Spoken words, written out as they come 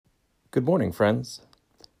Good morning, friends.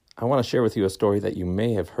 I want to share with you a story that you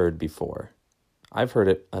may have heard before. I've heard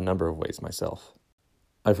it a number of ways myself.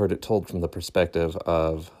 I've heard it told from the perspective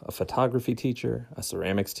of a photography teacher, a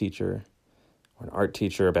ceramics teacher, or an art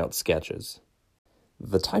teacher about sketches.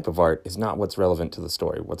 The type of art is not what's relevant to the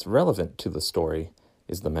story. What's relevant to the story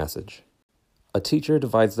is the message. A teacher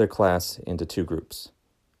divides their class into two groups.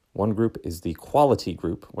 One group is the quality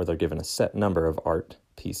group, where they're given a set number of art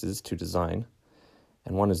pieces to design,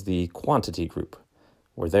 and one is the quantity group,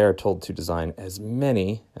 where they are told to design as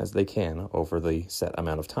many as they can over the set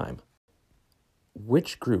amount of time.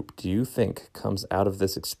 Which group do you think comes out of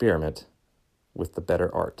this experiment with the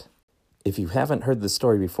better art? If you haven't heard this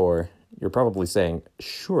story before, you're probably saying,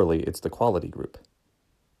 surely it's the quality group.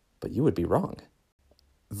 But you would be wrong.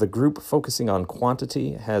 The group focusing on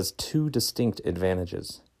quantity has two distinct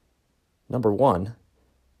advantages. Number one,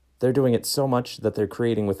 they're doing it so much that they're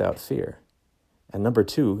creating without fear. And number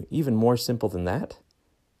two, even more simple than that,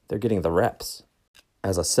 they're getting the reps.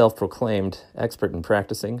 As a self-proclaimed expert in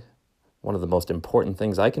practicing, one of the most important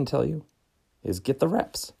things I can tell you is get the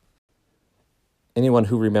reps. Anyone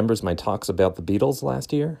who remembers my talks about the Beatles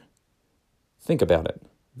last year? Think about it.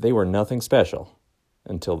 They were nothing special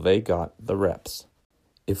until they got the reps.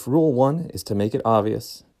 If rule 1 is to make it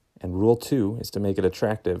obvious, and rule 2 is to make it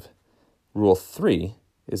attractive, rule 3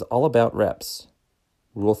 is all about reps.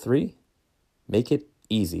 Rule 3? Make it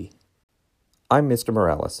easy. I'm Mr.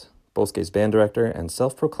 Morales, Bosque's band director and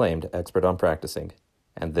self-proclaimed expert on practicing,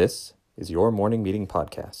 and this is your morning meeting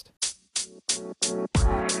podcast.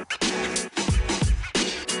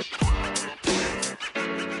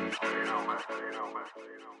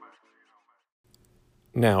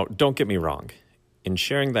 Now, don't get me wrong. In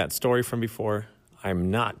sharing that story from before, I'm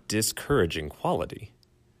not discouraging quality.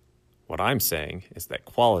 What I'm saying is that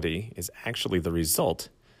quality is actually the result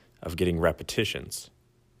of getting repetitions.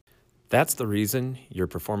 That's the reason your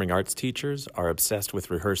performing arts teachers are obsessed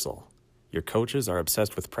with rehearsal. Your coaches are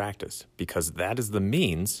obsessed with practice, because that is the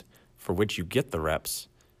means for which you get the reps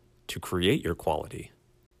to create your quality.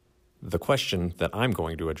 The question that I'm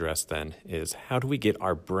going to address then is, how do we get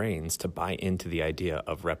our brains to buy into the idea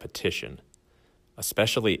of repetition,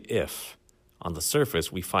 especially if, on the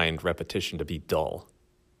surface, we find repetition to be dull,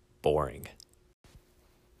 boring?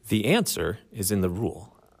 The answer is in the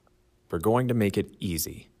rule. We're going to make it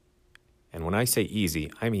easy. And when I say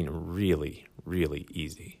easy, I mean really, really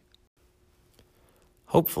easy.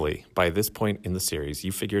 Hopefully, by this point in the series,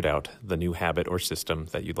 you figured out the new habit or system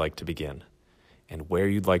that you'd like to begin, and where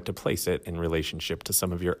you'd like to place it in relationship to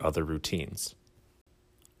some of your other routines.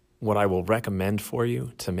 What I will recommend for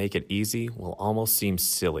you to make it easy will almost seem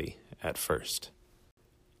silly at first.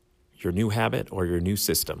 Your new habit or your new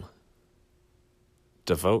system.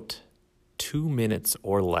 Devote 2 minutes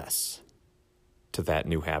or less to that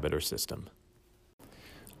new habit or system.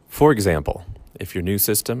 For example, if your new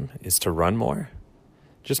system is to run more,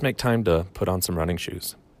 just make time to put on some running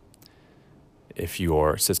shoes. If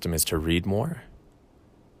your system is to read more,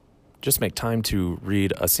 just make time to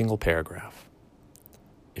read a single paragraph.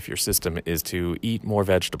 If your system is to eat more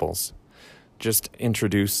vegetables, just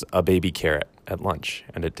introduce a baby carrot at lunch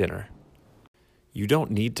and at dinner. You don't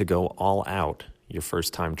need to go all out your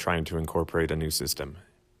first time trying to incorporate a new system.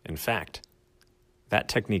 In fact, that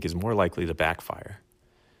technique is more likely to backfire.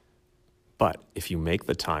 But if you make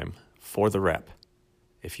the time for the rep,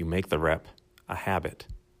 if you make the rep a habit,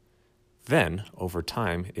 then over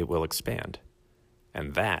time it will expand.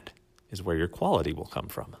 And that is where your quality will come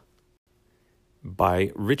from. By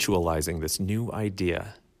ritualizing this new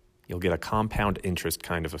idea, you'll get a compound interest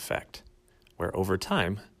kind of effect, where over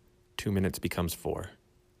time, 2 minutes becomes 4.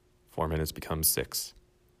 4 minutes becomes 6,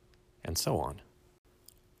 and so on.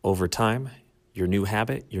 Over time, your new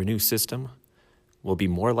habit, your new system, will be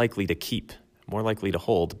more likely to keep, more likely to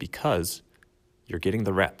hold, because you're getting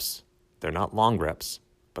the reps. They're not long reps,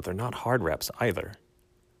 but they're not hard reps either.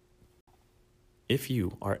 If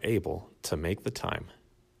you are able to make the time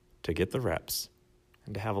to get the reps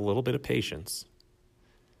and to have a little bit of patience,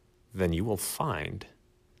 then you will find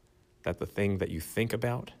that the thing that you think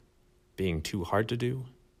about being too hard to do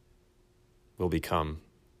will become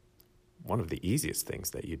one of the easiest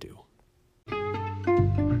things that you do.